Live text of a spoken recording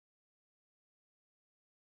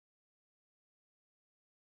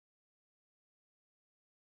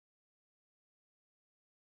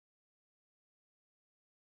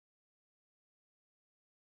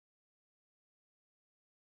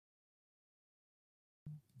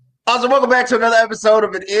Also, welcome back to another episode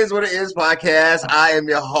of It Is What It Is podcast. I am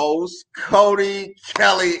your host, Cody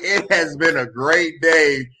Kelly. It has been a great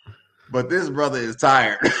day, but this brother is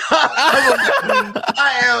tired.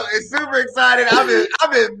 I am super excited. I've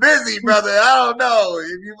been busy, brother. I don't know if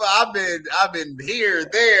you. I've been here,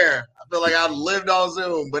 there. I feel like I've lived on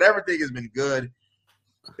Zoom, but everything has been good.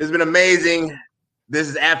 It's been amazing. This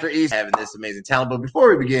is after Easter, having this amazing talent. But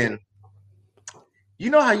before we begin, you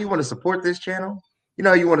know how you want to support this channel? You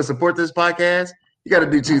know how you want to support this podcast? You got to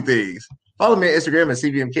do two things. Follow me on Instagram at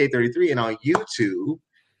CVMK33 and on YouTube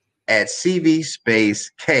at CV space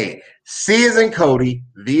K. C is in Cody,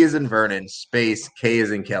 V is in Vernon, space K is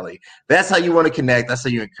in Kelly. That's how you want to connect. That's how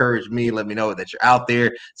you encourage me. Let me know that you're out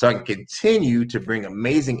there so I can continue to bring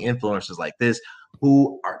amazing influencers like this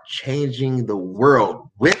who are changing the world.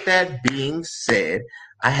 With that being said,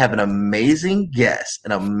 I have an amazing guest,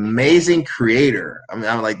 an amazing creator. I mean,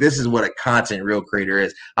 I'm like, this is what a content real creator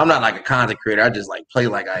is. I'm not like a content creator. I just like play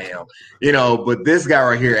like I am, but this guy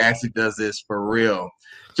right here actually does this for real.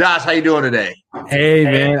 Josh, how you doing today? Hey,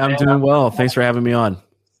 man, I'm doing well. Thanks for having me on.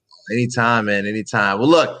 Anytime, man, anytime. Well,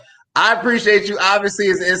 look, I appreciate you. Obviously,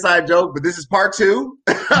 it's an inside joke, but this is part 2.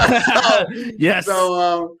 Yes.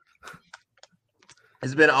 So,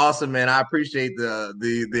 it's been awesome, man. I appreciate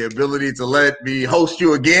the ability to let me host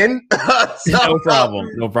you again. No problem.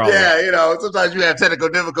 Yeah, sometimes you have technical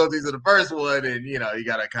difficulties in the first one, and you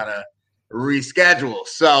got to kind of reschedule.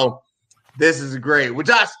 So this is great. Well,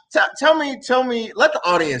 Josh, tell me, let the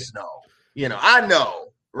audience know. I know,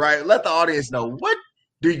 right? Let the audience know, what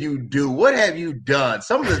do you do? What have you done?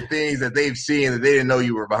 Some of the things that they've seen that they didn't know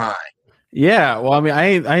you were behind. Yeah, well, I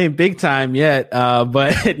mean, I ain't big time yet,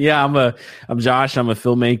 but yeah, I'm Josh. I'm a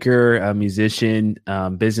filmmaker, a musician,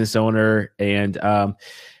 business owner, and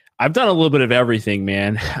I've done a little bit of everything,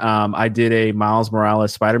 man. I did a Miles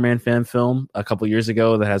Morales Spider-Man fan film a couple years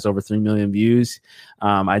ago that has over 3 million views.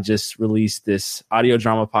 I just released this audio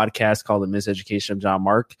drama podcast called The Miseducation of John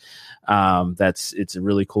Mark. It's a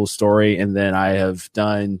really cool story, and then I have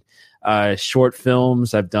done short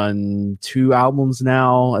films. I've done 2 albums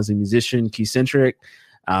now as a musician, key-centric.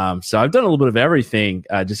 So I've done a little bit of everything.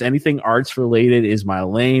 Just anything arts related is my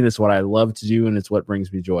lane. It's what I love to do, and it's what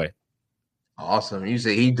brings me joy. Awesome. You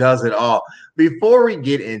say he does it all. Before we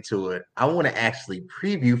get into it, I want to actually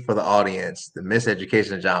preview for the audience the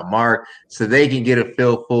Miseducation of John Mark so they can get a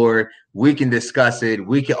feel for it. We can discuss it.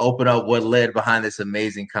 We can open up what led behind this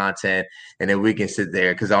amazing content, and then we can sit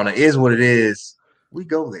there because on It Is What It Is, we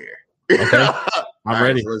go there. Okay. I'm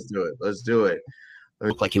ready. So let's do it. It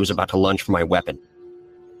looked like he was about to lunge for my weapon.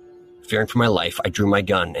 Fearing for my life, I drew my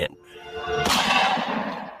gun and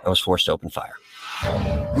I was forced to open fire.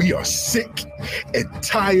 We are sick and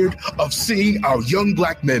tired of seeing our young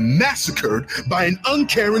black men massacred by an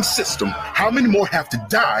uncaring system. How many more have to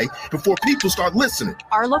die before people start listening?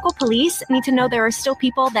 Our local police need to know there are still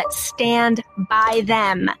people that stand by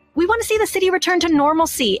them. We want to see the city return to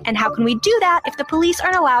normalcy. And how can we do that if the police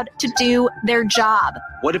aren't allowed to do their job?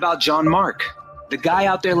 What about John Mark? The guy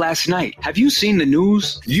out there last night. Have you seen the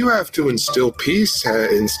news? You have to instill peace,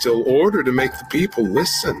 instill order to make the people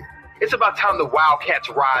listen. It's about time the Wildcats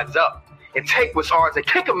rise up and take what's ours and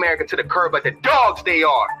kick America to the curb like the dogs they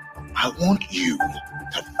are. I want you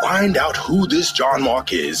to find out who this John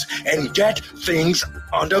Mark is and get things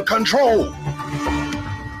under control.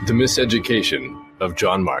 The Miseducation of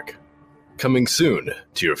John Mark. Coming soon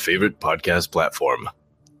to your favorite podcast platform.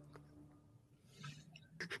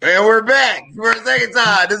 And we're back for a second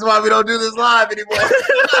time. This is why we don't do this live anymore.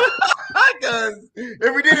 Because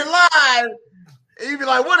if we did it live, you'd be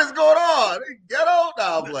like, what is going on? Get on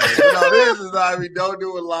now, play. This is why we don't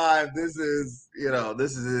do it live. This is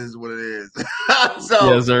what it is.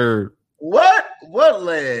 So, yes, sir. What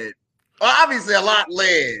led? Well, obviously, a lot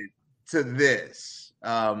led to this.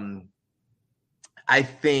 I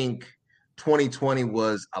think 2020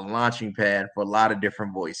 was a launching pad for a lot of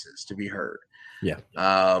different voices to be heard. Yeah.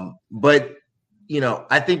 But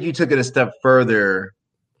I think you took it a step further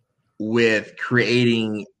with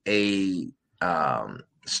creating a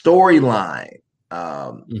storyline,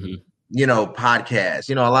 podcast.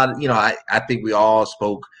 A lot of, I think we all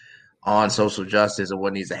spoke on social justice and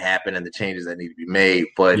what needs to happen and the changes that need to be made.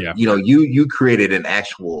 But, you created an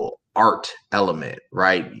actual art element,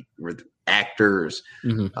 right? With actors,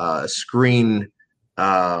 screen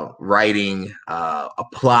writing, a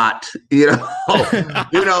plot, development,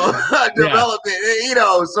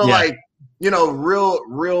 so like,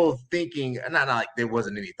 real thinking, not like there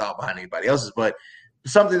wasn't any thought behind anybody else's, but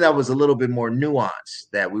something that was a little bit more nuanced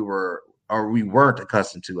that we weren't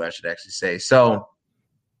accustomed to, I should actually say. So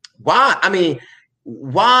why,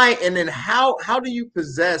 why, and then how do you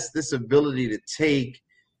possess this ability to take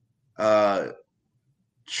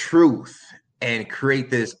truth and create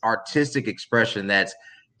this artistic expression that's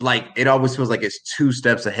like, it always feels like it's 2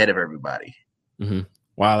 steps ahead of everybody? Mm-hmm.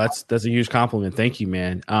 Wow, that's a huge compliment. Thank you,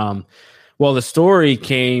 man. Well, the story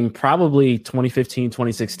came probably 2015,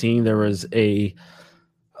 2016. There was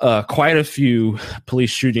quite a few police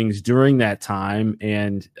shootings during that time,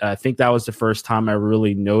 and I think that was the first time I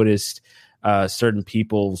really noticed certain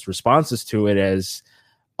people's responses to it as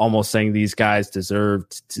almost saying these guys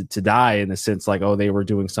deserved to die, in the sense like, oh, they were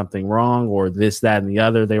doing something wrong or this, that, and the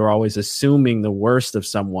other. They were always assuming the worst of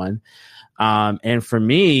someone. And for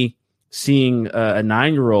me, seeing a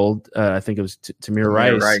 9-year-old, I think it was Tamir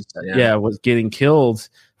Rice, was getting killed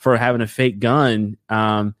for having a fake gun.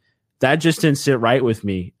 That just didn't sit right with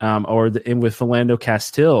me. And with Philando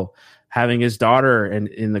Castile having his daughter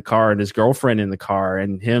in the car and his girlfriend in the car,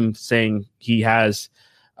 and him saying he has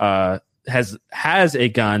a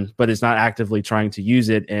gun but is not actively trying to use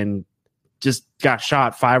it, and just got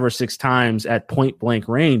shot 5 or 6 times at point blank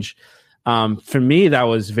range. For me, that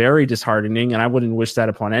was very disheartening, and I wouldn't wish that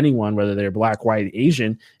upon anyone, whether they're black, white,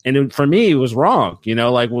 Asian. And for me, it was wrong.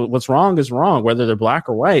 Like, what's wrong is wrong, whether they're black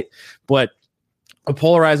or white. But a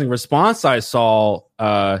polarizing response I saw,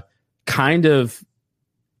 kind of,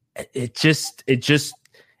 it just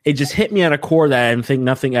hit me at a core that I think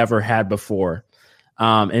nothing ever had before.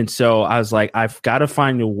 And so I was like, I've got to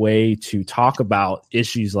find a way to talk about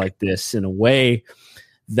issues like this in a way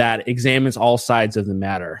that examines all sides of the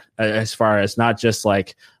matter, as far as not just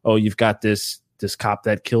like, oh, you've got this cop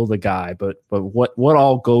that killed a guy, but what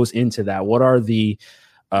all goes into that? What are the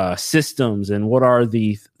systems, and what are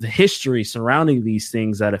the history surrounding these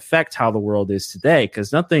things that affect how the world is today?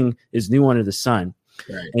 Because nothing is new under the sun.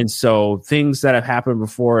 Right. And so things that have happened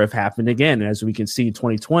before have happened again. And as we can see,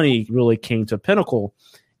 2020 really came to a pinnacle.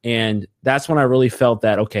 And that's when I really felt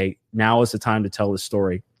that, okay, now is the time to tell the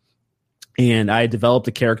story. And I developed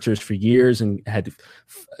the characters for years and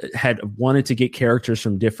had wanted to get characters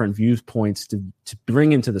from different viewpoints to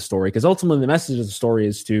bring into the story. Because ultimately the message of the story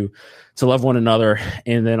is to love one another,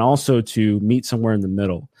 and then also to meet somewhere in the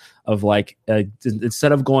middle of, like,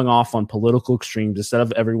 instead of going off on political extremes, instead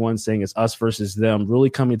of everyone saying it's us versus them, really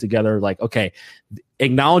coming together, like, okay,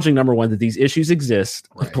 acknowledging, number one, that these issues exist.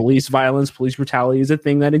 Right. Police violence, police brutality is a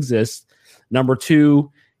thing that exists. Number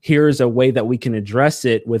two, here is a way that we can address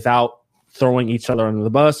it without throwing each other under the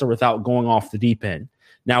bus or without going off the deep end.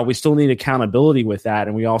 Now, we still need accountability with that,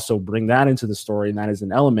 and we also bring that into the story, and that is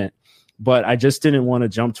an element. But I just didn't want to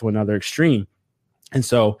jump to another extreme. And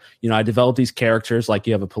so, I developed these characters. Like,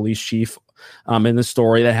 you have a police chief in the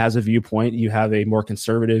story that has a viewpoint. You have a more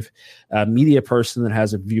conservative media person that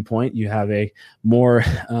has a viewpoint. You have a more,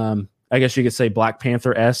 I guess you could say, Black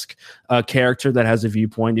Panther-esque character that has a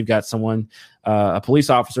viewpoint. You've got someone, a police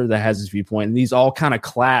officer that has his viewpoint. And these all kind of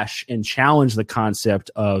clash and challenge the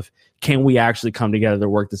concept of, can we actually come together to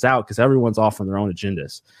work this out? Because everyone's off on their own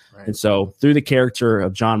agendas. Right. And so through the character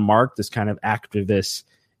of John Mark, this kind of activist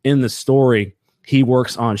in the story, he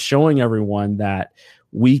works on showing everyone that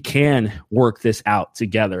we can work this out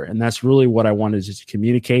together. And that's really what I wanted to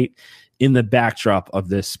communicate in the backdrop of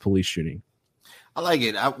this police shooting. I like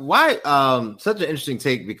it. Why such an interesting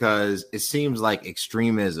take? Because it seems like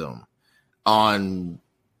extremism on,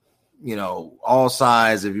 all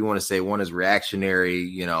sides, if you want to say one is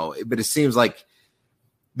reactionary, but it seems like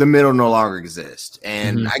the middle no longer exists.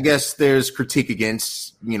 And I guess there's critique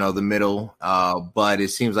against, the middle, but it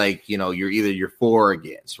seems like, you're for or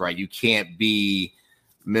against, right? You can't be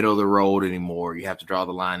middle of the road anymore. You have to draw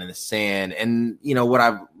the line in the sand. And, what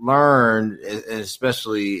I've learned,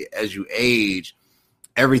 especially as you age,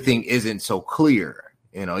 everything isn't so clear,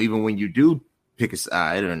 even when you do pick a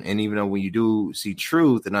side, and even when you do see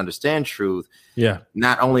truth and understand truth,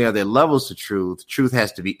 not only are there levels to truth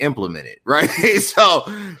has to be implemented, right? so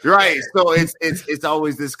it's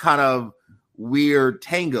always this kind of weird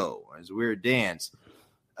tango, this weird dance.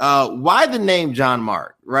 Why the name John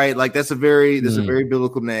Mark, right? Like, that's a very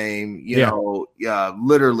biblical name,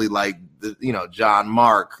 literally, like, John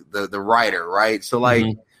Mark, the writer, right? So, like,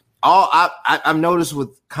 I've noticed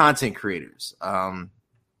with content creators,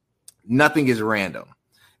 nothing is random.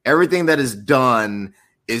 Everything that is done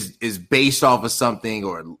is based off of something,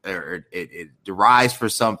 or it derives for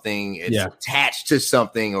something. It's attached to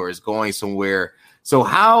something, or is going somewhere. So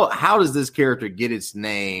how does this character get its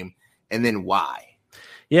name, and then why?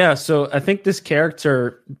 Yeah, so I think this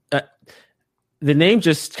character, the name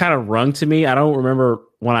just kind of rung to me. I don't remember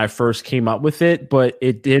when I first came up with it, but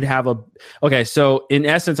it did have so in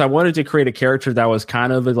essence, I wanted to create a character that was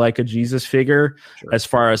kind of like a Jesus figure, as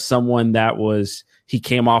far as someone that was he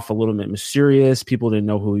came off a little bit mysterious. People didn't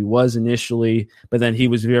know who he was initially, but then he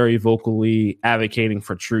was very vocally advocating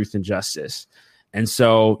for truth and justice. And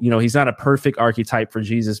so, he's not a perfect archetype for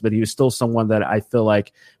Jesus, but he was still someone that I feel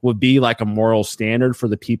like would be like a moral standard for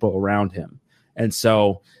the people around him. And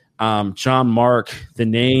so John Mark, the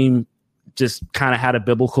name just kind of had a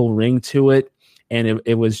biblical ring to it. And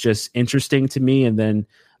it was just interesting to me. And then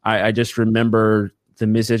I just remember the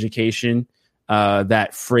miseducation.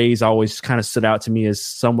 That phrase always kind of stood out to me as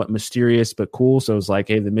somewhat mysterious but cool. So it was like,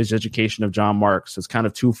 hey, the miseducation of John Mark. So it's kind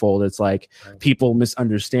of twofold. It's like people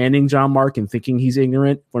misunderstanding John Mark and thinking he's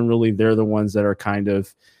ignorant when really they're the ones that are kind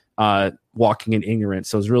of walking in ignorance.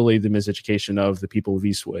 So it's really the miseducation of the people of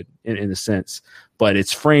Eastwood in a sense. But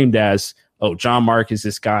it's framed as, oh, John Mark is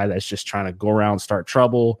this guy that's just trying to go around, start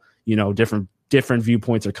trouble. Different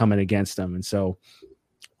viewpoints are coming against him. And so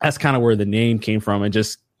that's kind of where the name came from. It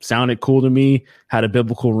just sounded cool to me, had a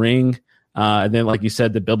biblical ring. And then, like you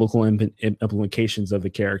said, the biblical implications of the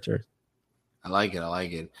character. I like it.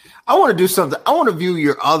 I want to do something. I want to view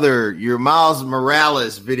your Miles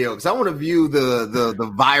Morales video, because I want to view the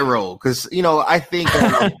viral, because I think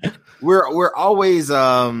we're always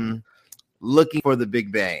looking for the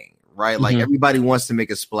big bang, right? Like everybody wants to make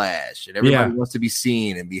a splash, and everybody wants to be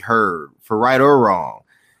seen and be heard, for right or wrong.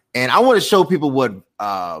 And I want to show people what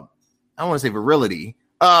I want to say virility.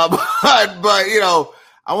 But I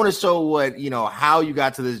want to show what, how you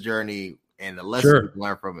got to this journey and the lessons you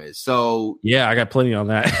learn from it. So yeah, I got plenty on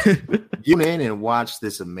that. Tune in and watch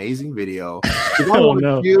this amazing video. I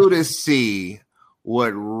want you to see what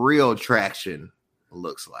real traction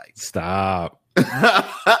looks like. Stop.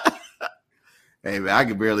 Hey man, I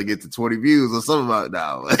can barely get to 20 views or something about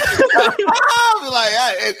now. I'll be like,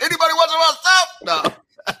 hey, anybody watching my stuff? No.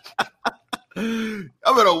 I'm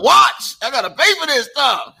gonna watch. I gotta pay for this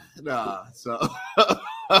stuff. Nah, so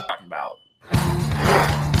about.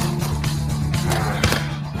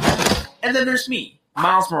 And then there's me,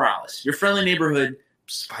 Miles Morales, your friendly neighborhood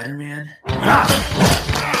Spider-Man.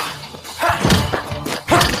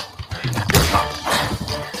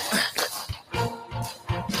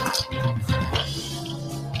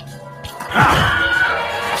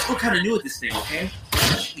 Still kind of new at this thing, okay?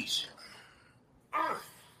 Sheesh.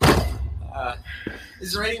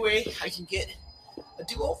 Is there any way I can get a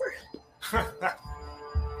do-over?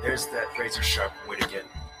 There's that razor sharp wit again.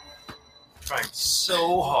 Trying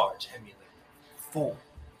so hard to emulate. Fool.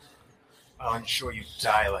 I'll ensure you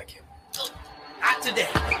die like him. Not today.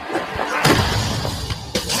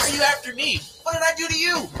 Why are you after me? What did I do to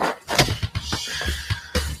you?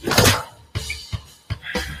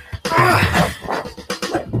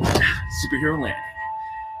 Superhero land.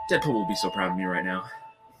 Deadpool will be so proud of me right now.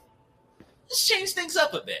 Let's change things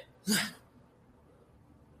up a bit.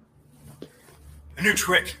 A new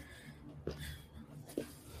trick.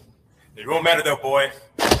 It won't matter though, boy.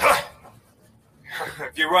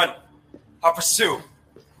 If you run, I'll pursue.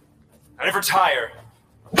 I never tire.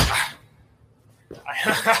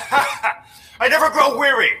 I never grow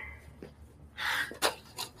weary.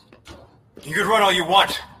 You could run all you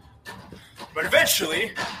want, but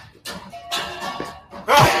eventually,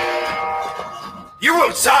 you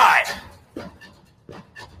will die.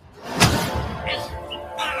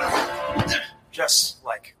 Just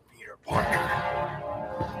like Peter Parker.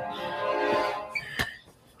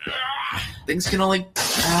 Things can only go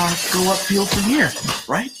upfield from here,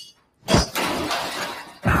 right?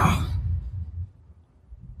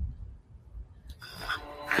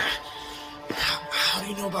 How do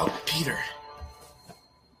you know about Peter?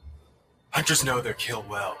 Hunters know their kill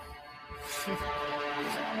well.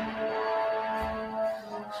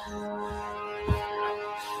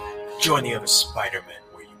 Join the other Spider-Men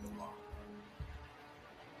where you belong.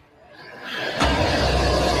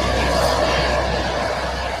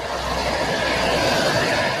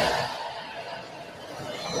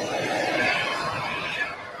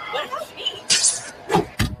 What about me?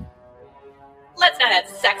 Let's not add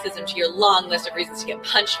sexism to your long list of reasons to get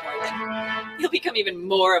punched, Morgan. You'll become even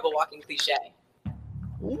more of a walking cliche.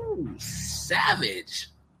 Ooh, savage.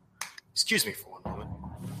 Excuse me for one moment.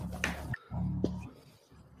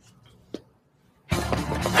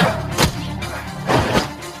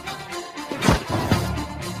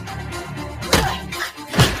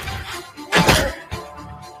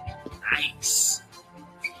 Nice.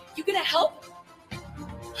 You gonna help?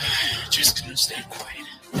 Just gonna stay quiet.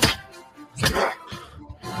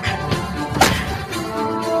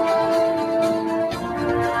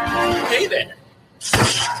 Okay then.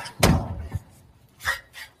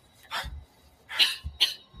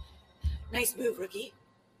 Nice move, rookie.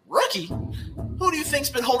 Rookie? Who do you think's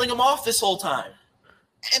been holding him off this whole time?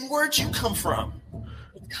 And where'd you come from?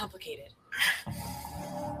 complicated.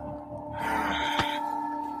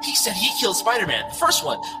 He said he killed Spider-Man, the first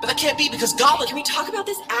one, but that can't be because Goblin... Can we talk about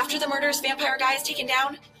this after the murderous vampire guy is taken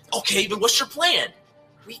down? Okay, but what's your plan?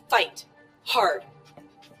 We fight. Hard.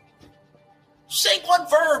 Saying one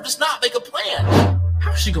verb does not make a plan.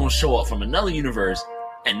 How's she gonna show up from another universe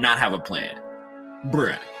and not have a plan?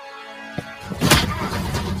 Bruh.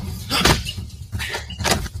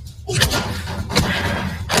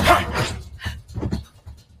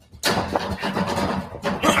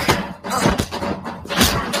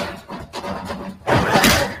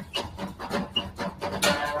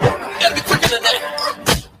 Gotta be quicker than that.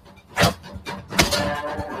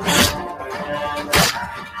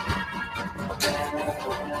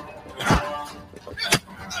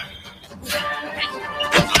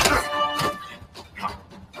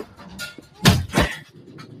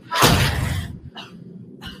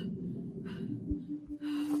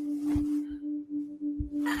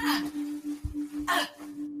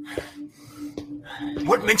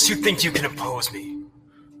 What makes you think you can oppose me?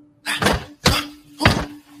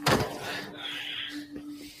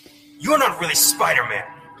 You're not really Spider-Man.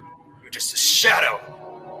 You're just a shadow.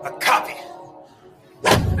 A copy.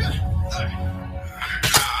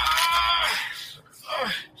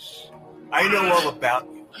 I know all about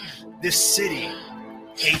you. This city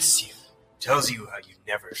hates you. Tells you how you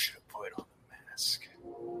never should have put on the mask.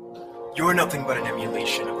 You're nothing but an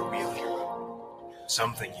emulation of a real hero.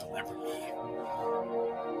 Something you'll never be.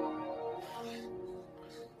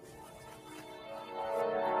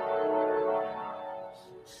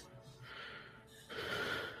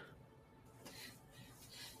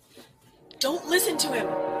 Don't listen to him.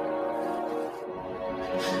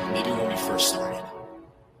 Maybe when we first started.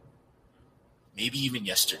 Maybe even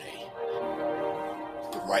yesterday.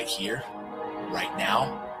 But right here, right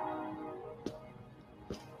now,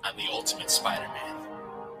 I'm the ultimate Spider-Man.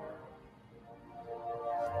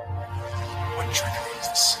 What trigger is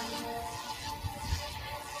this?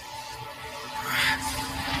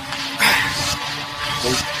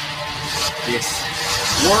 This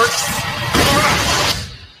works.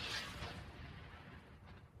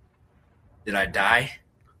 Did I die?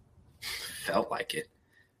 Felt like it.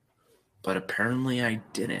 But apparently I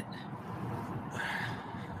didn't.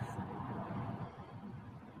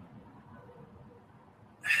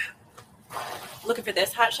 Looking for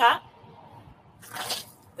this hot shot?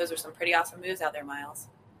 Those are some pretty awesome moves out there, Miles.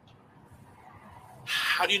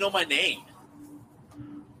 How do you know my name?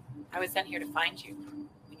 I was sent here to find you.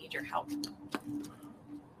 We need your help.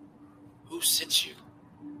 Who sent you?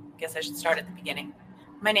 Guess I should start at the beginning.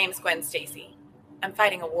 My name's Gwen Stacy. I'm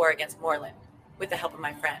fighting a war against Moreland with the help of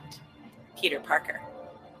my friend, Peter Parker.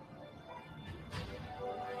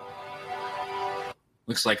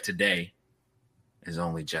 Looks like today is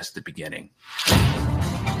only just the beginning.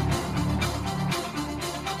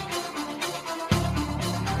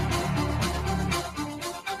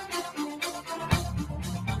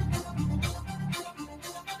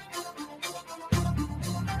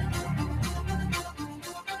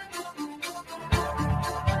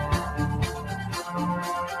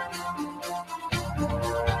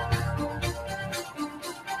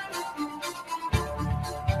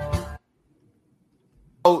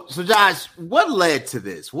 So Josh, what led to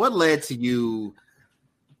this? What led to you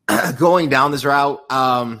going down this route?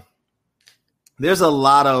 There's a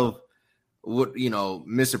lot of what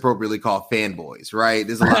misappropriately called fanboys, right?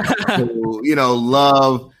 There's a lot of people who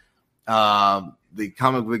love the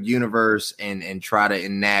comic book universe and try to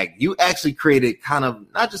enact. You actually created kind of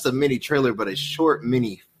not just a mini trailer, but a short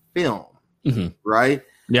mini film, right?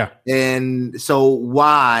 Yeah. And so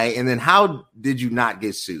why? And then how did you not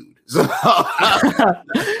get sued? So there's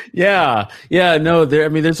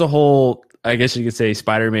a whole, I guess you could say,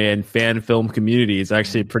 Spider-Man fan film community. It's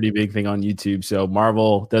actually a pretty big thing on YouTube. So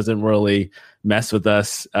Marvel doesn't really mess with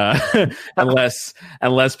us unless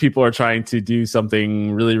people are trying to do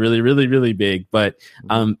something really, really, really, really big. But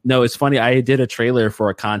no, it's funny. I did a trailer for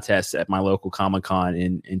a contest at my local Comic-Con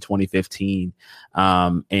in 2015.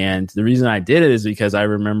 And the reason I did it is because I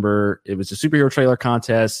remember it was a superhero trailer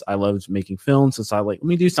contest. I loved making films. So I was like, let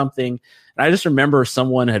me do something. And I just remember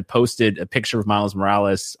someone had posted a picture of Miles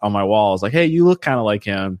Morales on my wall. I was like, hey, you look kind of like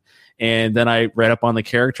him. And then I read up on the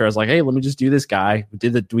character. I was like, hey, let me just do this guy. We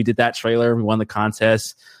did that trailer. We won the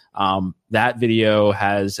contest. That video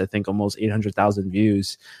has, I think, almost 800,000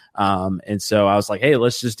 views. And so I was like, hey,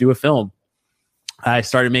 let's just do a film. I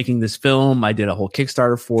started making this film. I did a whole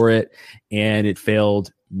Kickstarter for it, and it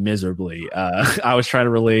failed miserably. I was trying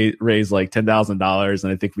to raise like $10,000,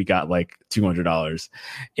 and I think we got like $200.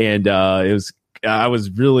 And I was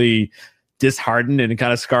really disheartened, and it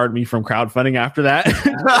kind of scarred me from crowdfunding after that.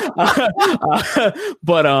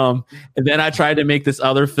 But and then I tried to make this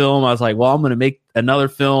other film. I was like, well, I'm going to make another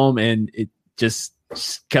film, and it just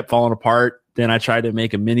kept falling apart. Then I tried to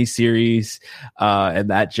make a mini series, and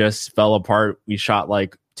that just fell apart. We shot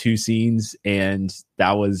like 2 scenes, and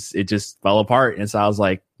it just fell apart. And so I was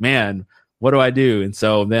like, man, what do I do? And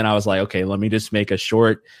so then I was like, okay, let me just make a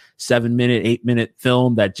short 7-minute, 8-minute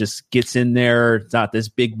film that just gets in there. It's not this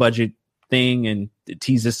big budget thing, and it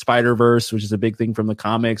teases Spider-Verse, which is a big thing from the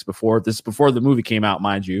comics before the movie came out,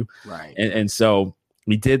 mind you. Right. And so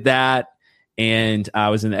we did that, and I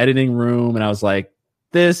was in the editing room, and I was like,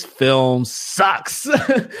 this film sucks.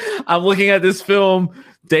 I'm looking at this film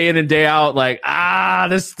day in and day out, like,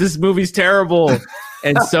 this movie's terrible.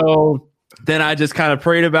 And so then I just kind of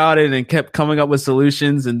prayed about it and kept coming up with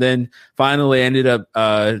solutions, and then finally ended up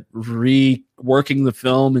reworking the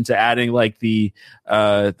film into adding like the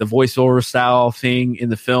voiceover style thing in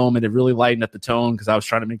the film, and it really lightened up the tone because I was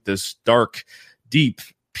trying to make this dark, deep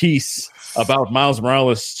piece about Miles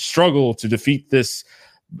Morales' struggle to defeat this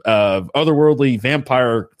otherworldly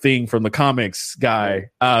vampire thing from the comics guy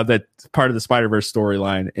that's part of the Spider-Verse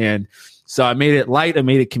storyline. And so I made it light, I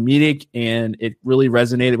made it comedic, and it really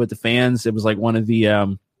resonated with the fans. It was like one of the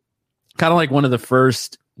kind of like one of the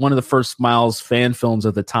first Miles fan films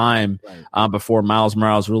at the time, before Miles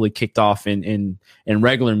Morales really kicked off in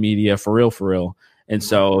regular media for real. And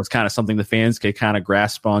so it's kind of something the fans could kind of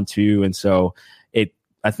grasp onto. And so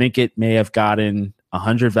I think it may have gotten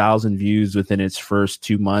 100,000 views within its first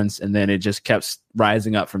 2 months, and then it just kept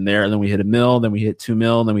rising up from there. And then we hit 1 million, then we hit 2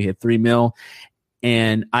 million, then we hit 3 million.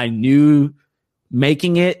 And I knew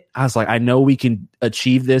making it, I was like, I know we can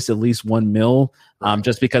achieve this at least 1 million,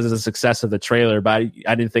 just because of the success of the trailer, but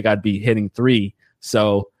I didn't think I'd be hitting 3.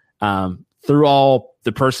 So through all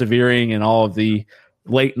the persevering and all of the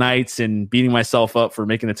late nights and beating myself up for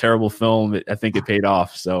making a terrible film, I think it paid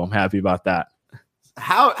off. So I'm happy about that.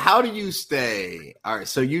 How do you stay? All right,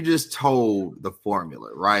 so you just told the formula,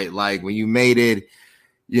 right? Like when you made it,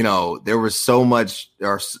 there was so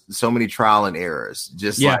many trial and errors,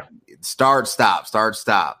 just like start,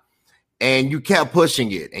 stop. And you kept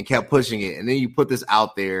pushing it. And then you put this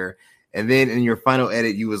out there. And then in your final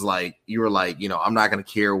edit, you were like, I'm not going to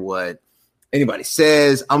care what anybody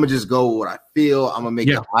says. I'm going to just go with what I feel. I'm going to make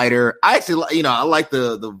it lighter. I actually, I like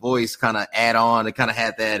the voice kind of add on. It kind of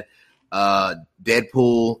had that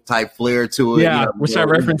Deadpool type flair to it. Yeah, which I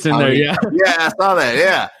referenced in there. Yeah. Yeah, I saw that.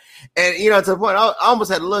 Yeah. And, to the point, I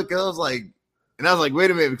almost had to look. I was like,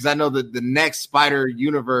 wait a minute, because I know that the next Spider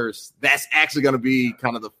universe, that's actually going to be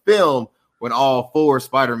kind of the film when all 4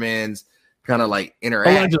 Spider-Mans kind of like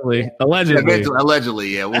interact. Allegedly,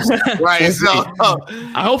 yeah. We'll see. Right. So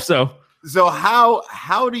I hope so. So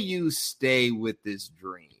how do you stay with this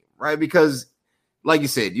dream? Right. Because like you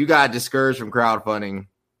said, you got discouraged from crowdfunding.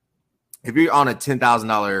 If you're on a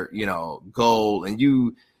 $10,000, goal and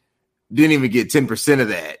you didn't even get 10% of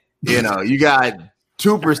that, you got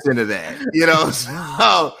 2% of that,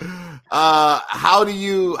 so how do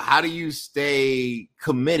you stay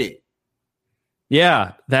committed?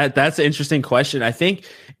 Yeah, that's an interesting question. I think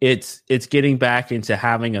it's getting back into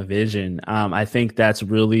having a vision. I think that's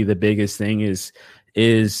really the biggest thing is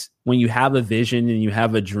when you have a vision and you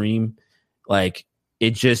have a dream, like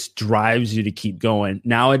it just drives you to keep going.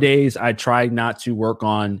 Nowadays, I try not to work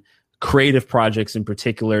on creative projects in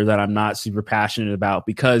particular that I'm not super passionate about,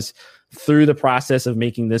 because through the process of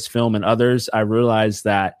making this film and others, I realized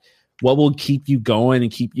that what will keep you going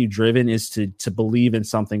and keep you driven is to believe in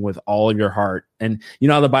something with all of your heart. And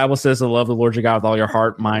how the Bible says to love the Lord your God with all your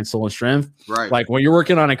heart, mind, soul, and strength. Right. Like when you're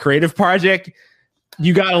working on a creative project,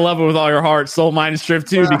 you got to love it with all your heart, soul, mind, and strength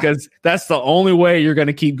too, because that's the only way you're going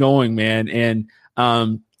to keep going, man. And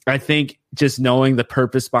I think just knowing the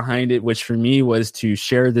purpose behind it, which for me was to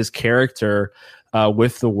share this character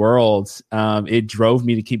with the world, it drove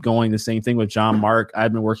me to keep going. The same thing with John Mark.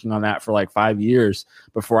 I've been working on that for like 5 years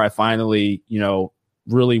before I finally,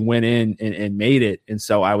 really went in and made it. And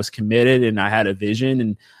so I was committed and I had a vision.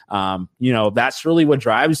 And, that's really what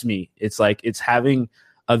drives me. It's like it's having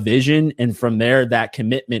a vision. And from there, that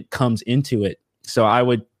commitment comes into it. So I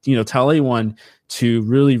would, tell anyone to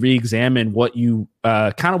really re-examine what you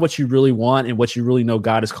what you really want and what you really know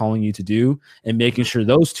God is calling you to do, and making sure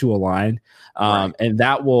those two align. And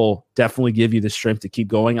that will definitely give you the strength to keep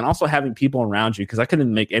going, and also having people around you, because I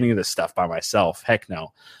couldn't make any of this stuff by myself. Heck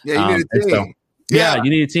no. Yeah, you need a team. So, you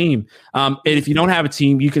need a team. And if you don't have a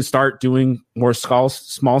team, you can start doing more small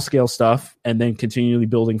scale stuff and then continually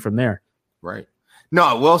building from there. Right.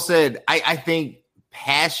 No, well said. I think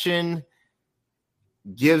passion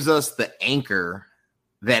gives us the anchor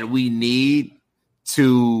that we need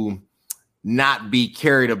to not be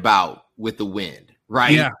carried about with the wind,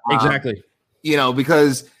 right? Yeah, exactly.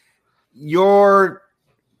 Because your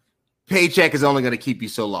paycheck is only going to keep you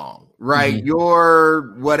so long, right? Mm-hmm.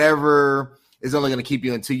 Your whatever is only going to keep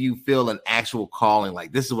you until you feel an actual calling.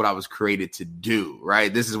 Like, this is what I was created to do,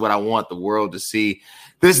 right? This is what I want the world to see.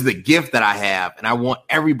 This is the gift that I have, and I want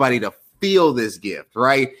everybody to feel this gift,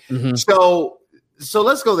 right? Mm-hmm. So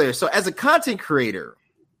let's go there. So as a content creator,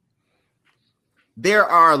 there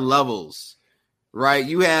are levels, right?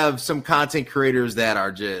 You have some content creators that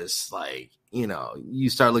are just like, you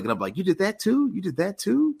start looking up like, you did that too? You did that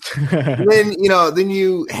too? then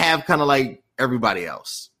you have kind of like everybody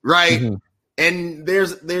else, right? Mm-hmm. And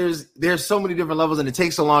there's so many different levels, and it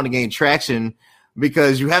takes so long to gain traction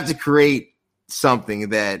because you have to create something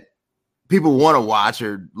that people want to watch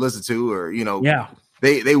or listen to, or,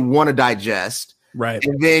 they want to digest. Right.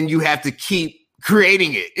 And then you have to keep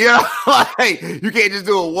creating it. Like, you can't just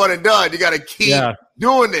do it one and done. You got to keep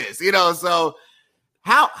doing this, so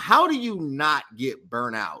how do you not get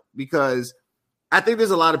burnt out? Because I think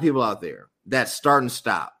there's a lot of people out there that start and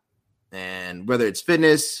stop, and whether it's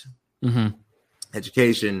fitness,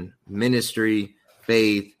 education, ministry,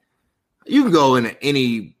 faith, you can go in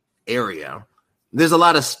any area. There's a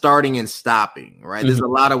lot of starting and stopping, right? There's a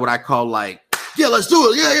lot of what I call like, yeah, let's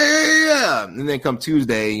do it. Yeah. And then come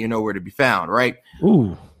Tuesday, you know where to be found, right?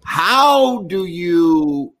 Ooh. How do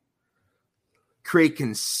you create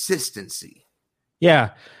consistency? Yeah.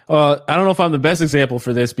 I don't know if I'm the best example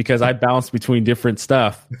for this because I bounce between different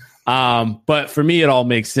stuff. But for me, it all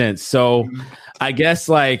makes sense. So I guess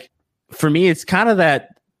like for me, it's kind of that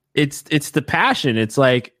it's the passion. It's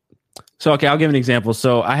like, so, okay, I'll give an example.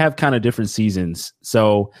 So I have kind of different seasons.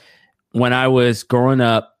 So when I was growing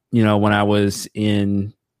up, when I was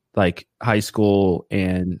in like high school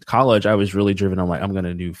and college, I was really driven on like, I'm going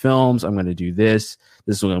to do films. I'm going to do this.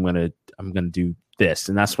 This is what I'm going to do this.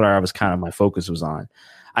 And that's what I was kind of, my focus was on.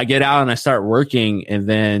 I get out and I start working, and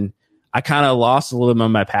then I kind of lost a little bit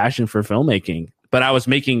of my passion for filmmaking, but I was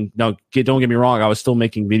making, don't get me wrong, I was still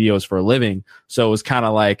making videos for a living. So it was kind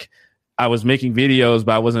of like I was making videos,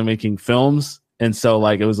 but I wasn't making films. And so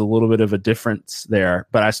like it was a little bit of a difference there,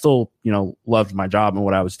 but I still, loved my job and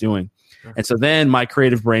what I was doing. Sure. And so then my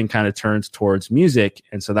creative brain kind of turns towards music.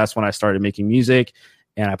 And so that's when I started making music,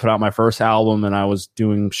 and I put out my first album, and I was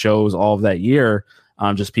doing shows all of that year.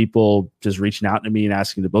 Just people just reaching out to me and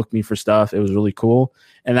asking to book me for stuff. It was really cool.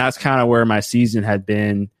 And that's kind of where my season had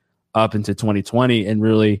been up into 2020, and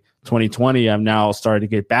really 2020, I'm now starting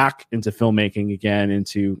to get back into filmmaking again,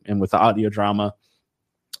 and with the audio drama.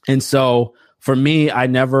 And so for me, I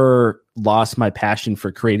never lost my passion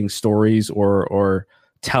for creating stories or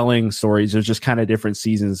telling stories. There's just kind of different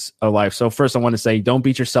seasons of life. So first I want to say, don't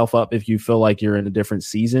beat yourself up if you feel like you're in a different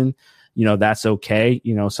season. That's okay.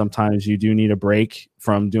 Sometimes you do need a break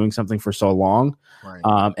from doing something for so long.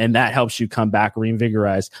 Right. And that helps you come back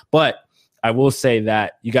reinvigorized. But I will say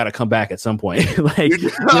that you got to come back at some point. And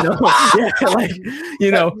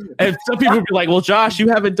some people be like, well, Josh, you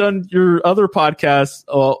haven't done your other podcasts.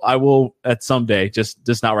 Oh, I will at some day, just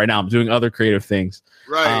not right now. I'm doing other creative things.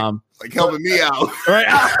 Right. Like helping me out. Right.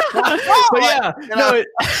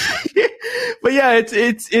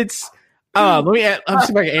 It's let me see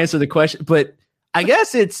if I can answer the question, but I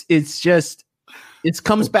guess it's just, it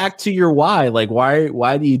comes back to your why. Like,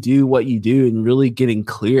 why do you do what you do, and really getting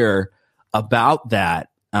clear about that,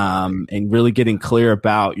 and really getting clear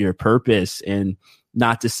about your purpose. And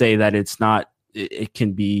not to say that it's not,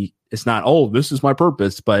 oh, this is my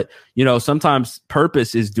purpose, but sometimes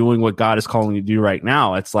purpose is doing what God is calling you to do right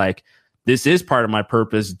now. It's like, this is part of my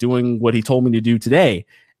purpose, doing what he told me to do today.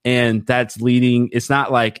 And that's leading. It's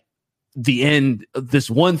not like the end, this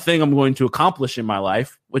one thing I'm going to accomplish in my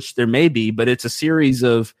life, which there may be, but it's a series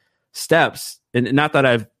of steps. And not that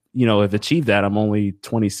I've achieved that. I'm only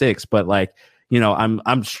 26, but like,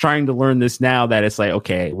 I'm trying to learn this now, that it's like,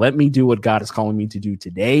 okay, let me do what God is calling me to do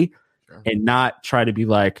today, and not try to be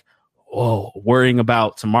like, oh, worrying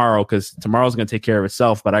about tomorrow, because tomorrow's going to take care of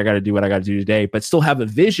itself, but I got to do what I got to do today, but still have a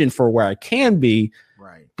vision for where I can be,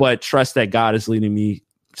 right? But trust that God is leading me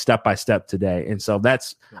step by step today. And so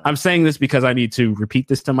I'm saying this because I need to repeat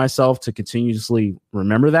this to myself to continuously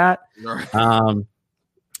remember that. Right. And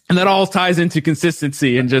that all ties into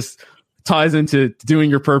consistency and just ties into doing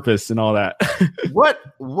your purpose and all that.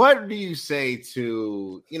 What do you say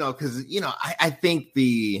to, because, I think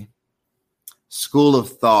the school of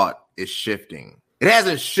thought is shifting. It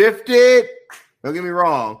hasn't shifted, don't get me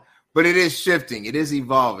wrong, but it is shifting. It is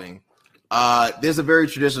evolving. There's a very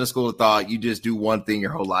traditional school of thought. You just do one thing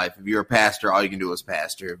your whole life. If you're a pastor, all you can do is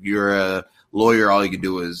pastor. If you're a lawyer, all you can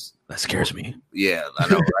do is that scares me. Yeah, I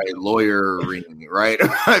know, right? Lawyering, right?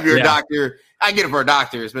 If you're a doctor, I get it for a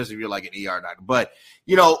doctor, especially if you're like an ER doctor. But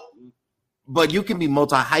but you can be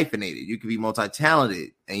multi-hyphenated. You can be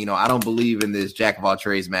multi-talented. And, I don't believe in this jack of all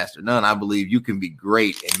trades, master of none. I believe you can be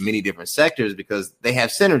great in many different sectors because they have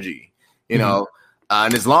synergy, and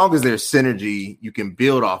as long as there's synergy, you can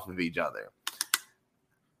build off of each other.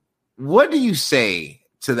 What do you say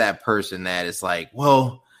to that person that is like,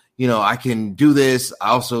 well, I can do this. I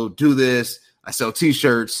also do this. I sell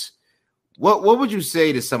T-shirts. What would you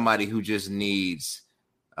say to somebody who just needs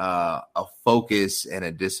a focus and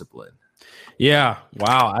a discipline? Yeah.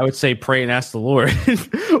 Wow. I would say pray and ask the Lord.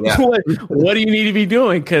 What do you need to be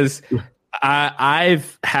doing? Because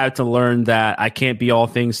I've had to learn that I can't be all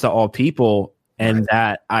things to all people, and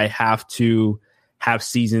that I have to have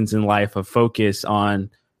seasons in life of focus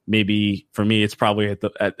on. Maybe for me, it's probably at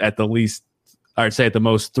the least, I'd say at the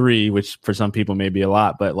most 3, which for some people may be a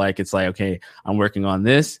lot. But like, it's like, okay, I'm working on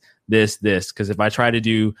this. Because if I try to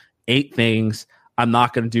do 8 things, I'm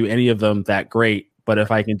not going to do any of them that great. But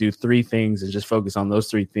if I can do 3 things and just focus on those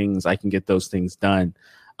 3 things, I can get those things done.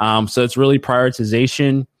 So it's really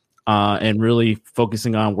prioritization and really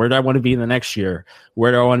focusing on where do I want to be in the next year?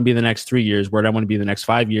 Where do I want to be in the next 3 years? Where do I want to be in the next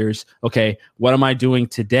 5 years? Okay, what am I doing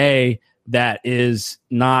today that is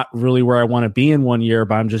not really where I want to be in 1 year,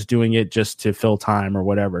 but I'm just doing it just to fill time or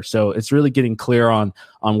whatever. So it's really getting clear on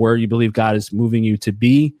where you believe God is moving you to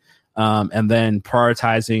be. And then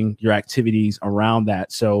prioritizing your activities around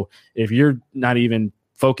that. So if you're not even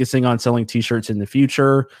focusing on selling T-shirts in the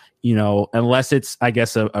future, unless it's, I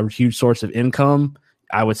guess, a huge source of income,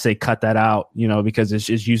 I would say cut that out, because it's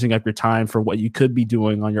just using up your time for what you could be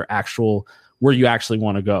doing on where you actually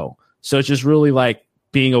want to go. So it's just really like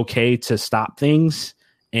being okay to stop things.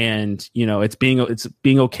 And, it's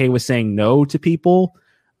being okay with saying no to people.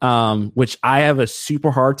 Which I have a super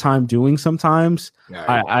hard time doing sometimes.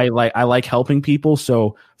 I like helping people.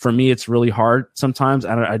 So for me, it's really hard sometimes.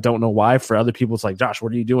 I don't know why. For other people, it's like, Josh,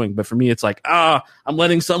 what are you doing? But for me, it's like, I'm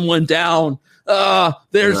letting someone down.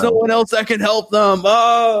 There's no one else that can help them.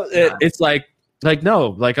 It's like,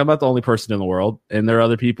 no, like I'm not the only person in the world, and there are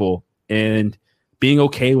other people, and being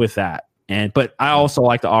okay with that. But I also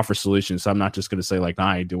like to offer solutions. So I'm not just going to say like,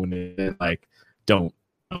 nah, I ain't doing it. Like, don't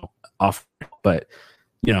offer, but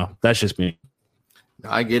that's just me.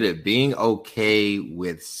 I get it. Being okay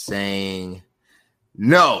with saying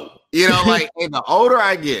no. Like the older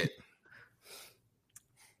I get,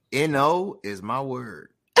 NO is my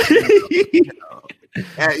word.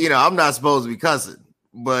 And, I'm not supposed to be cussing,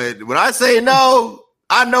 but when I say no,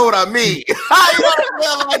 I know what I mean. So it's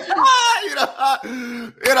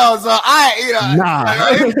a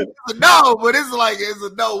no, but it's a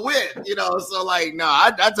no win, so like, no,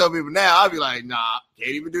 I tell people now, I'll be like, nah,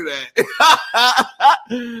 can't even do that.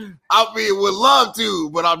 I mean, would love to,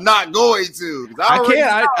 but I'm not going to. I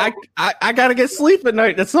can't. I gotta get sleep at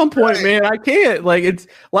night at some point, man. I can't. Like, it's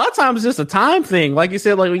a lot of times it's just a time thing. Like you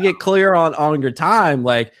said, like we get clear on your time.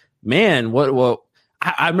 Like, man, what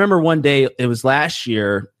I remember one day, it was last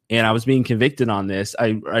year, and I was being convicted on this.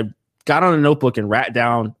 I got on a notebook and wrote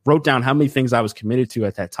down how many things I was committed to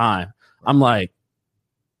at that time. I'm like,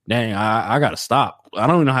 dang, I got to stop. I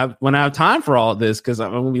don't even when I have time for all of this, because I'm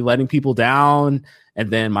going to be letting people down, and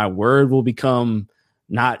then my word will become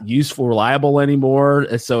not useful, reliable anymore.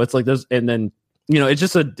 And so it's like this, and then,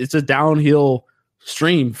 it's a downhill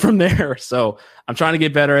stream from there. So I'm trying to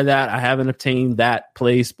get better at that. I haven't obtained that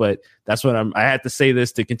place, but that's what I had to say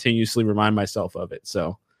this to continuously remind myself of it.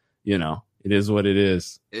 So, it is what it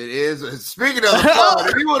is. It is. Speaking of the phone,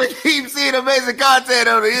 if you want to keep seeing amazing content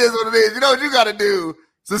on it, it is what it is. You know what you got to do?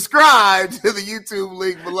 Subscribe to the YouTube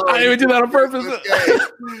link below. I didn't even do that on purpose.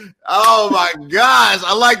 Oh my gosh.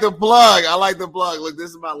 I like the plug. Look, this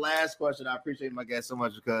is my last question. I appreciate my guest so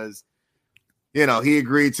much because, he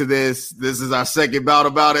agreed to this. This is our second bout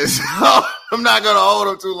about it. So I'm not going to hold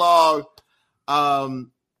him too long.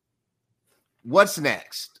 What's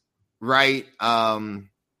next? Right?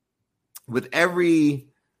 With every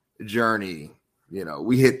journey,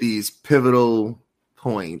 we hit these pivotal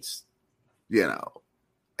points,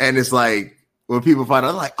 and it's like when people find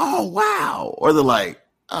out, they're like, oh, wow. Or they're like,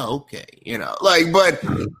 oh, okay. But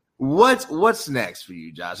what's next for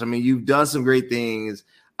you, Josh? I mean, you've done some great things.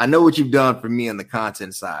 I know what you've done for me on the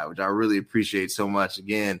content side, which I really appreciate so much.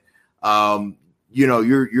 Again,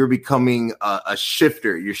 you're becoming a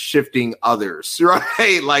shifter. You're shifting others,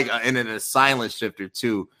 right? Like, and then a silent shifter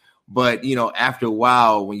too. But, after a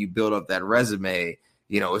while, when you build up that resume,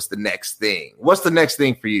 it's the next thing. What's the next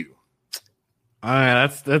thing for you? All right,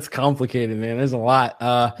 that's complicated, man. There's a lot.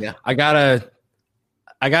 I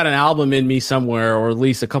got an album in me somewhere, or at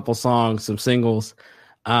least a couple songs, some singles.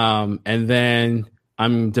 And then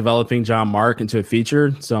I'm developing John Mark into a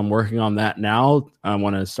feature. So I'm working on that now. I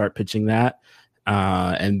want to start pitching that.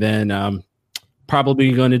 And then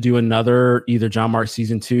probably going to do another either John Mark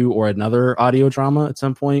season 2 or another audio drama at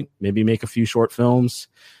some point. Maybe make a few short films,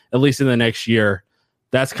 at least in the next year.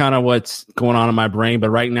 That's kind of what's going on in my brain. But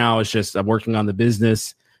right now it's just I'm working on the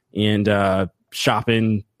business and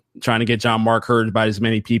shopping, trying to get John Mark heard by as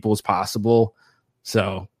many people as possible.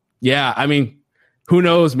 So, yeah, I mean, who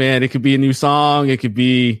knows, man? It could be a new song. It could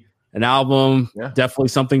be an album. Yeah. Definitely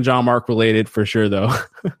something John Mark related for sure, though.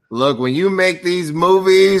 Look, when you make these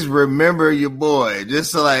movies, remember your boy.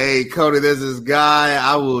 Just so like, hey, Cody, there's this guy.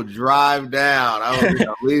 I will drive down. I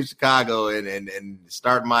will leave Chicago and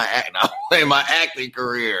start my acting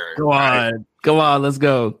career. Go on, let's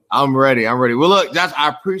go. I'm ready. Well, look, Josh, I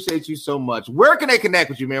appreciate you so much. Where can they connect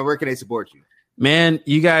with you, man? Where can they support you? Man,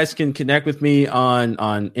 you guys can connect with me on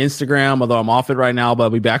Instagram, although I'm off it right now, but I'll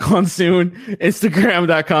be back on soon.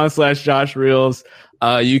 Instagram.com/Josh Reels.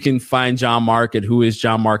 You can find John Mark at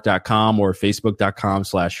whoisjohnmark.com or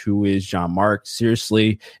Facebook.com/whoisjohnmark.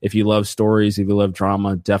 Seriously, if you love stories, if you love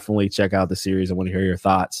drama, definitely check out the series. I want to hear your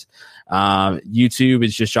thoughts. YouTube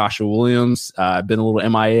is just Joshua Williams. I've been a little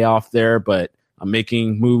MIA off there, but I'm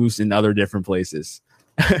making moves in other different places.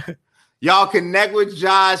 Y'all connect with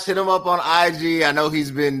Josh. Hit him up on IG. I know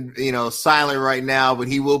he's been, silent right now, but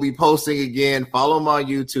he will be posting again. Follow him on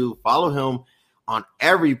YouTube. Follow him on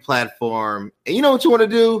every platform. And you know what you want to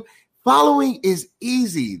do? Following is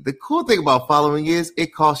easy. The cool thing about following is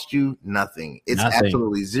it costs you nothing. It's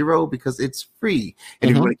absolutely zero because it's free.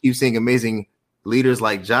 And if you want to keep seeing amazing leaders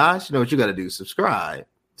like Josh, you know what you got to do? Subscribe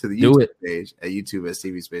to the YouTube page at YouTube at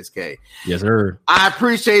CV Space K. Yes, sir. I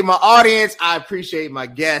appreciate my audience. I appreciate my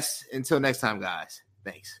guests. Until next time, guys.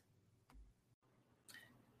 Thanks.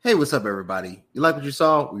 Hey, what's up, everybody? You like what you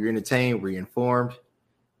saw? Were you entertained? Were you informed?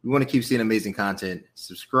 We want to keep seeing amazing content.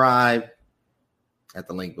 Subscribe at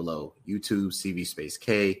the link below. YouTube, CV Space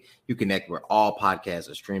K. You connect where all podcasts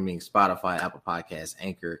are streaming. Spotify, Apple Podcasts,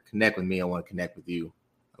 Anchor. Connect with me. I want to connect with you.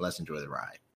 Let's enjoy the ride.